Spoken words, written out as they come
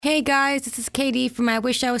Hey guys, this is Katie from I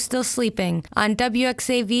Wish I Was Still Sleeping on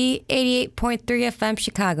WXAV 88.3 FM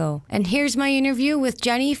Chicago. And here's my interview with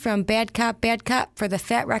Jenny from Bad Cop, Bad Cop for the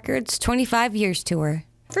Fat Wreck-Chords 25 Years Tour.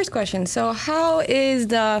 First question, so how is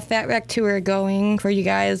the Fat Wreck Tour going for you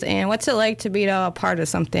guys, and what's it like to be a part of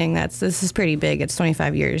something this is pretty big, it's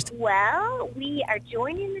 25 years? Well, we are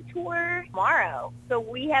joining the tour tomorrow, so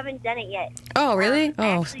we haven't done it yet. Oh, really? I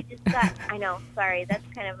actually just got, I know, sorry, that's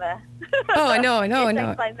kind of a... Oh, no.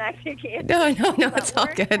 Anticlimactic answer. No, it's all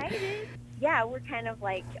good. Excited. Yeah, we're kind of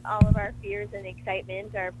like, all of our fears and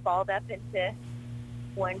excitement are balled up into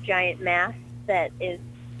one giant mass that is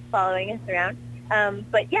following us around.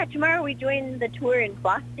 But yeah, tomorrow we join the tour in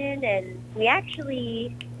Boston, and we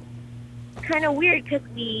actually, kind of weird because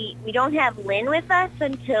we don't have Lynn with us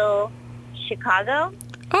until Chicago.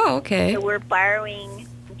 Oh, okay. So we're borrowing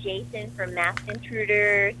Jason from Masked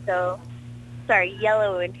Intruder,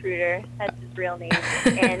 Yellow Intruder, that's his real name.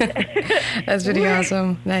 And that's pretty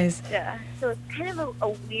awesome, nice. Yeah, so it's kind of a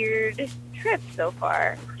weird trip so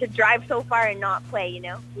far, to drive so far and not play, you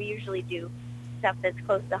know? We usually do stuff that's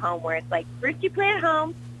close to home, where it's like, first you play at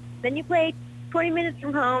home, then you play 20 minutes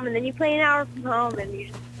from home, and then you play an hour from home, and you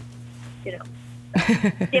just,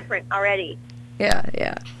 different already.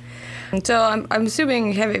 Yeah. So I'm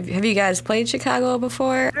assuming, have you guys played Chicago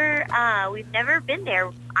before? We've never been there.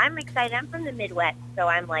 I'm excited. I'm from the Midwest, so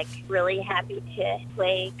I'm like really happy to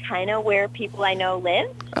play kind of where people I know live.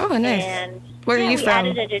 Oh, nice. And where are you from?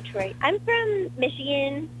 We added a Detroit. I'm from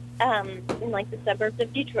Michigan. In like the suburbs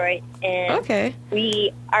of Detroit, and okay.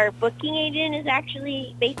 Our booking agent is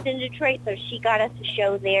actually based in Detroit, so she got us a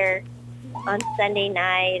show there on Sunday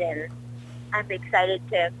night, and I'm excited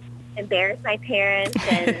to embarrass my parents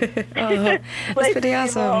and that's pretty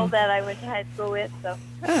awesome. People that I went to high school with. So.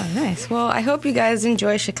 Oh, nice. Well, I hope you guys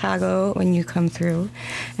enjoy Chicago when you come through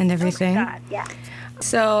and everything. Oh, God, yeah.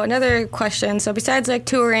 So another question. So besides like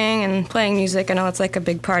touring and playing music, I know it's like a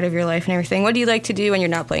big part of your life and everything. What do you like to do when you're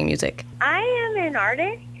not playing music? I am an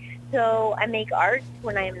artist, so I make art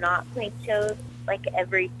when I am not playing shows. Like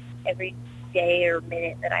every day or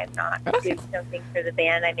minute that I'm not doing something for the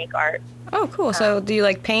band, I make art. Oh, cool. So do you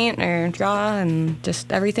like paint or draw and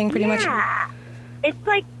just everything pretty much? Yeah. It's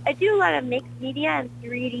like I do a lot of mixed media and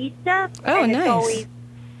 3D stuff. Oh, and nice. It's always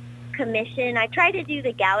commission. I tried to do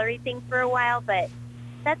the gallery thing for a while, but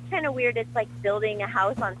that's kind of weird. It's like building a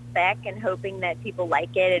house on spec and hoping that people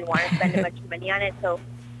like it and want to spend a bunch of money on it. So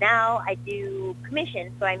now I do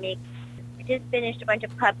commission. So I just finished a bunch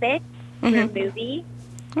of puppets for a movie.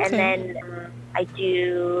 Okay. And then I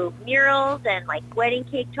do murals and like wedding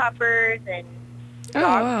cake toppers and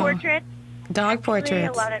dog portraits. Dog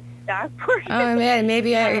portraits. A lot of dog portraits. Oh man,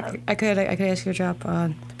 maybe I could ask you to drop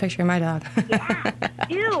a picture of my dog. Yeah,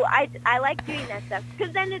 I like doing that stuff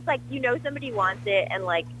because then it's like somebody wants it and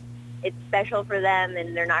like it's special for them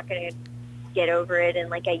and they're not going to get over it in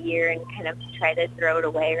like a year and kind of try to throw it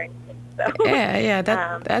away or anything. So, yeah,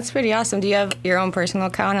 that's pretty awesome. Do you have your own personal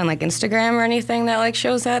account on like Instagram or anything that like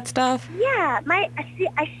shows that stuff? Yeah,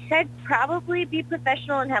 I should probably be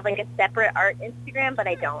professional and have like a separate art Instagram, but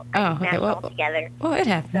I don't. Oh, okay. Well, all together. Well, it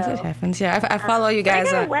happens. So, it happens. Yeah, I follow you guys.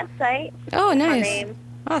 I got a website. Oh, nice.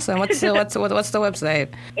 Awesome. What's the website?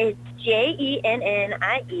 It's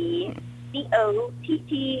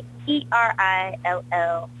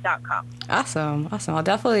JennieCotterell.com. Awesome. I'll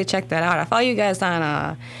definitely check that out. I follow you guys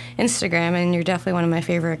on Instagram, and you're definitely one of my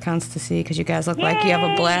favorite accounts to see because you guys look like you have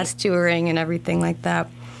a blast touring and everything like that.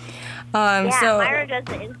 So Myra does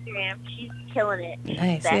the Instagram. She's killing it.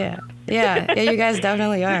 Nice. Yeah. You guys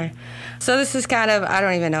definitely are. So this is kind of, I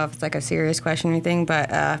don't even know if it's like a serious question or anything,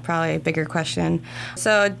 but probably a bigger question.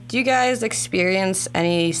 So do you guys experience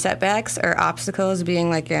any setbacks or obstacles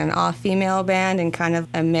being like an all-female band in kind of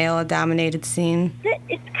a male-dominated scene?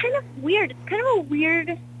 It's kind of weird. It's kind of a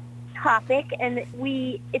weird topic, and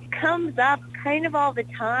it comes up kind of all the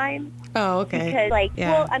time. Oh, okay. Because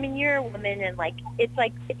well, I mean, you're a woman, and like it's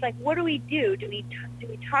like what do we do? Do we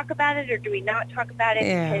talk about it or do we not talk about it?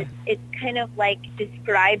 Yeah. Because it's kind of like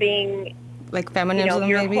describing like feminism,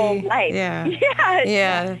 your maybe. whole life. Yeah.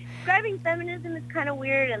 Yeah. Describing feminism is kind of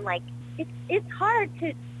weird, and like it's hard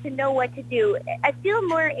to know what to do. I feel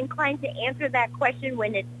more inclined to answer that question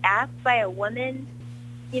when it's asked by a woman,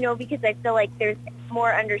 because I feel like there's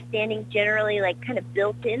more understanding generally, like kind of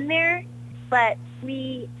built in there. But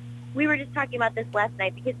we were just talking about this last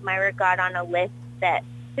night because Myra got on a list that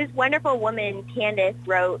this wonderful woman, Candace,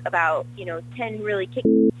 wrote about, 10 really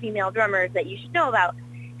kick-ass female drummers that you should know about.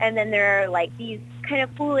 And then there are like these kind of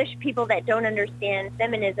foolish people that don't understand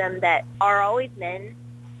feminism that are always men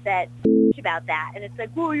that about that, and it's like,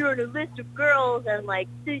 well, you're on a list of girls, and like,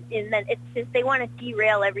 and then it's just they want to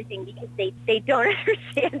derail everything because they don't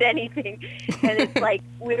understand anything, and it's like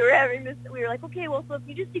we were like, okay, well, so if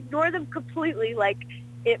you just ignore them completely, like,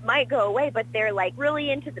 it might go away, but they're like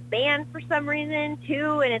really into the band for some reason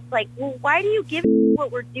too, and it's like, well, why do you give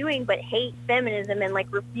what we're doing but hate feminism and like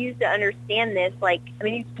refuse to understand this? Like, I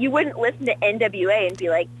mean, you wouldn't listen to NWA and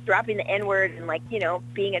be like dropping the N-word and like, you know,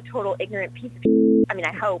 being a total ignorant piece of shit. I mean,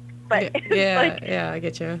 I hope, but yeah, like, yeah, I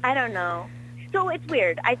get you. I don't know. So it's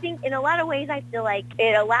weird. I think in a lot of ways I feel like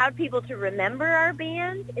it allowed people to remember our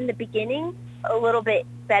band in the beginning a little bit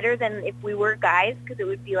better than if we were guys, because it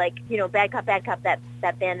would be like, you know, Bad Cop,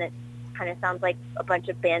 that band that kind of sounds like a bunch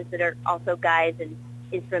of bands that are also guys and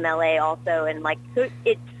is from LA also, and like, so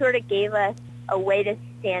it sort of gave us a way to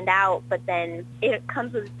stand out, but then it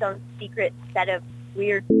comes with its own secret set of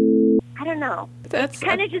weird, I don't know. It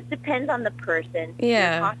kind of just depends on the person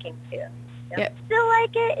you're talking to. Yeah. Still like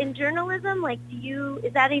it in journalism? Like,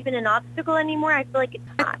 is that even an obstacle anymore? I feel like it's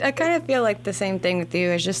not. I kind of feel like the same thing with you.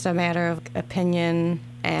 It's just a matter of opinion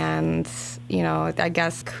and, you know, I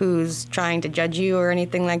guess who's trying to judge you or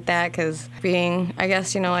anything like that, because being, I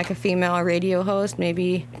guess, you know, like a female radio host,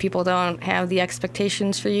 maybe people don't have the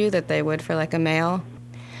expectations for you that they would for like a male.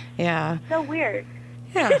 Yeah. So weird.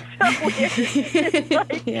 Yeah. It's so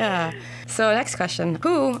weird. Yeah. So next question.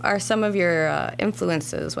 Who are some of your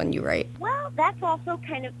influences when you write? Well, that's also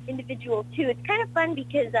kind of individual, too. It's kind of fun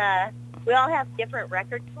because we all have different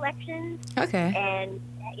record collections. Okay. And,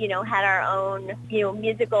 you know, had our own, you know,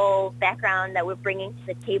 musical background that we're bringing to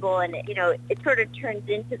the table. And, you know, it sort of turns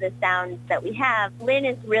into the sounds that we have. Lynn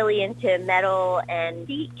is really into metal, and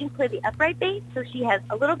she can play the upright bass, so she has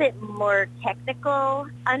a little bit more technical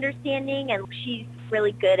understanding, and she's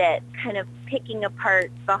really good at kind of picking apart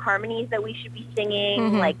the harmonies that we should be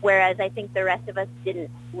singing, like, whereas I think the rest of us didn't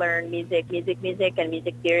learn music and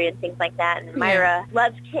music theory and things like that. And Myra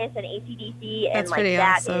loves Kiss and AC/DC, and like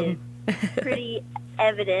that awesome. Is pretty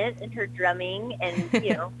evident in her drumming, and,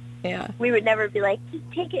 you know, yeah, we would never be like, just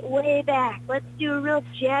take it way back. Let's do a real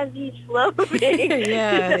jazzy, slow thing.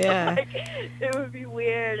 yeah. Like, it would be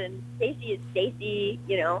weird. And Stacy is Stacy,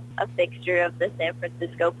 you know, a fixture of the San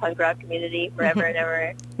Francisco punk rock community forever and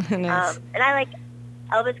ever. Nice. And I like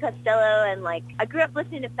Elvis Costello, and like I grew up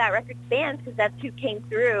listening to Fat Wreck Chords bands because that's who came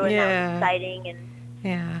through, and that was exciting. And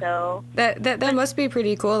yeah. So that must be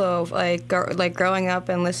pretty cool though, like growing up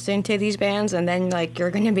and listening to these bands, and then like you're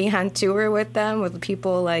gonna be on tour with them, with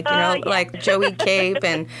people like, you know, like Joey Cape,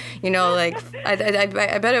 and, you know, like I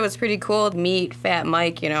bet it was pretty cool to meet Fat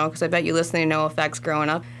Mike, you know, because I bet you listening to NoFX growing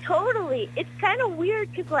up. Totally. It's kind of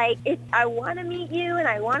weird because, like, I want to meet you and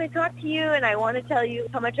I want to talk to you and I want to tell you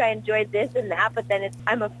how much I enjoyed this and that, but then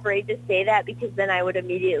I'm afraid to say that because then I would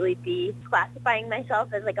immediately be classifying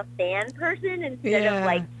myself as, like, a fan person instead of,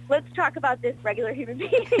 like, let's talk about this regular human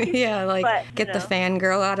being. Yeah, like, but, get the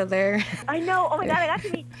fangirl out of there. I know. Oh, my God. I got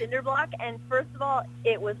to meet Cinderblock, and first of all,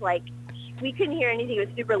 it was, like, we couldn't hear anything. It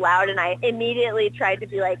was super loud, and I immediately tried to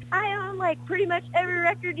be like, I own, like, pretty much every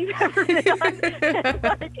record you've ever been on. And,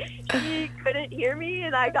 like, she couldn't hear me,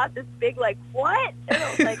 and I got this big, like, what? And I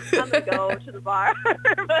was like, I'm going to go to the bar.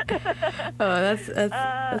 Oh,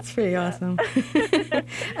 that's pretty awesome.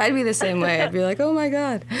 I'd be the same way. I'd be like, oh, my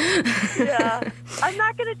God. Yeah. I'm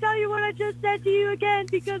not going to tell you what I just said to you again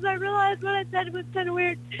because I realized what I said was kind of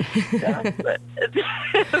weird. Yeah, but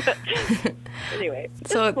anyway,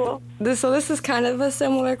 so cool. This is kind of a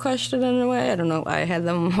similar question in a way. I don't know why I had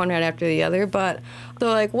them one right after the other, but so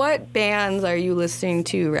like, what bands are you listening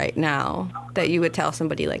to right now that you would tell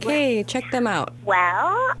somebody like, hey, check them out?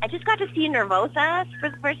 Well, I just got to see Nervosa for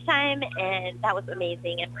the first time, and that was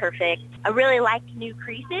amazing and perfect. I really liked New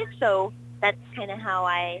Creases, so that's kind of how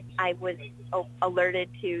I was alerted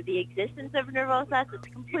to the existence of Nervosa. So it's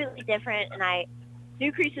completely different, and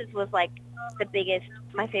New Creases was like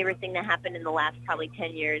my favorite thing that happened in the last probably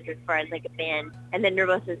 10 years as far as like a band. And then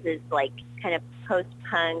Nervosa is like kind of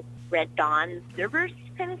post-punk, Red Dawn, Zerber's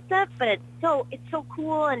kind of stuff, but it's so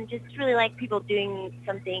cool, and just really like people doing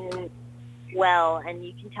something well, and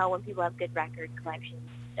you can tell when people have good record collections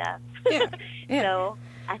and stuff. Yeah. So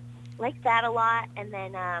I like that a lot. And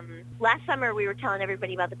then last summer we were telling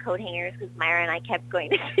everybody about the Coat Hangers because Myra and I kept going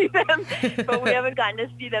to see them, but we haven't gotten to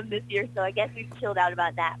see them this year, so I guess we've chilled out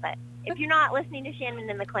about that. But if you're not listening to Shannon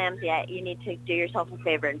and the Clams yet, you need to do yourself a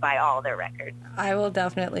favor and buy all their records. I will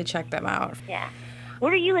definitely check them out. Yeah.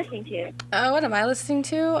 What are you listening to? What am I listening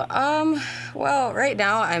to? Well, right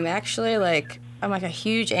now I'm actually like like a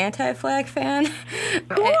huge Anti-Flag fan.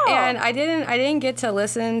 Cool. And I didn't get to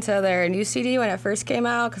listen to their new CD when it first came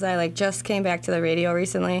out because I like just came back to the radio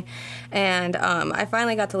recently, and I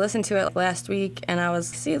finally got to listen to it last week, and I was,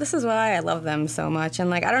 see, this is why I love them so much. And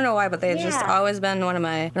like, I don't know why, but they've just always been one of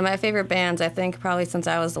my favorite bands. I think probably since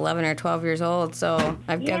I was 11 or 12 years old. So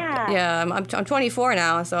I'm 24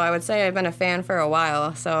 now, so I would say I've been a fan for a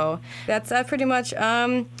while. So that's pretty much.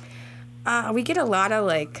 We get a lot of,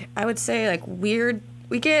 like, I would say, like, weird,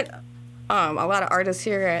 we get a lot of artists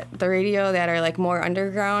here at the radio that are, like, more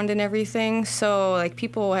underground and everything, so, like,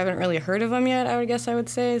 people haven't really heard of them yet, I would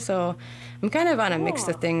say, so I'm kind of on a mix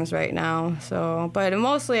of things right now, so, but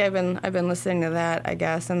mostly I've been listening to that, I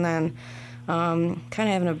guess, and then kind of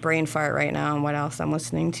having a brain fart right now on what else I'm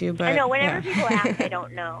listening to, but, I know, whenever people ask, I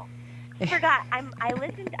don't know. I forgot. I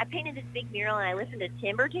painted this big mural, and I listened to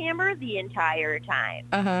Timber Timbre the entire time.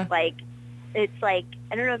 Uh-huh. Like, it's like,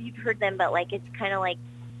 I don't know if you've heard them, but like, it's kind of like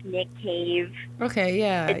Nick Cave. Okay,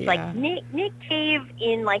 yeah. It's like Nick Cave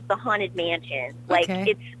in like the Haunted Mansion. Like,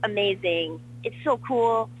 it's amazing. It's so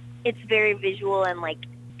cool. It's very visual and like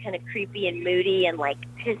kind of creepy and moody and like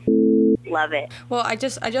just love it. Well, I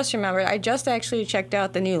just remembered. I just actually checked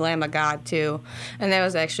out the new Lamb of God too, and that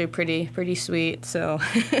was actually pretty sweet. So.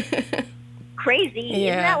 Crazy.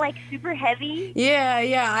 Isn't that like super heavy? Yeah.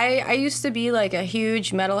 I used to be like a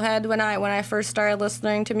huge metalhead when I first started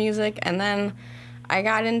listening to music, and then I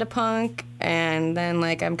got into punk, and then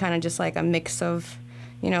like I'm kind of just like a mix of,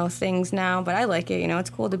 things now, but I like it. It's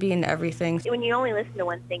cool to be into everything. When you only listen to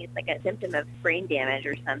one thing, it's like a symptom of brain damage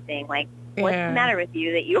or something. Like, what's the matter with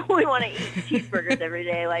you that you only want to eat cheeseburgers every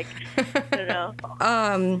day? Like, I don't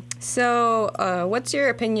know. So what's your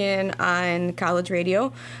opinion on college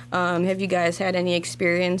radio? Have you guys had any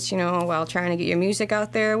experience, while trying to get your music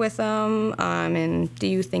out there with them? And do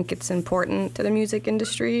you think it's important to the music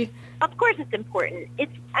industry? Of course it's important.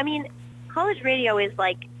 College radio is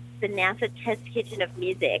like the NASA test kitchen of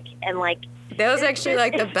music, and like that was actually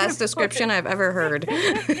like the best description I've ever heard.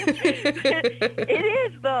 It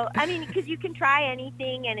is though. Because you can try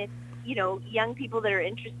anything, and it's young people that are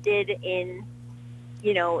interested in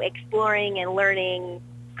exploring and learning.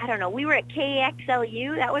 I don't know. We were at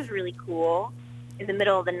KXLU. That was really cool. In the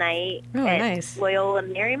middle of the night at Loyola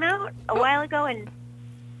Marymount a while ago, and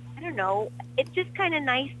I don't know. It's just kind of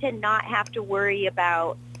nice to not have to worry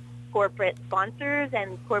about corporate sponsors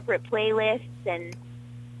and corporate playlists, and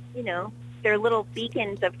they're little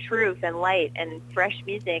beacons of truth and light and fresh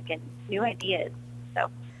music and new ideas. So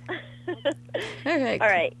all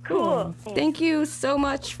right, cool. Thank you so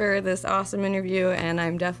much for this awesome interview, and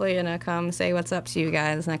I'm definitely gonna come say what's up to you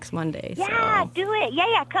guys next Monday. Yeah, do it.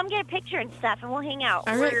 Yeah, come get a picture and stuff, and we'll hang out.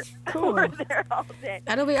 All right, cool. We're there all day.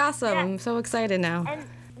 That'll be awesome. I'm so excited now. And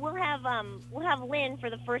we'll have Lynn for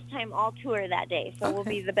the first time all tour that day, so we'll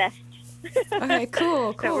be the best. All right,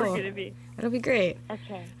 cool. That we're gonna be. That'll be great.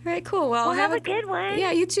 Okay. All right, cool. Well, have a good one.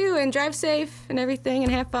 Yeah, you too, and drive safe and everything,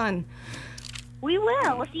 and have fun. We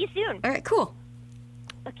will. We'll see you soon. All right, cool.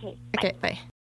 Okay. Okay, bye.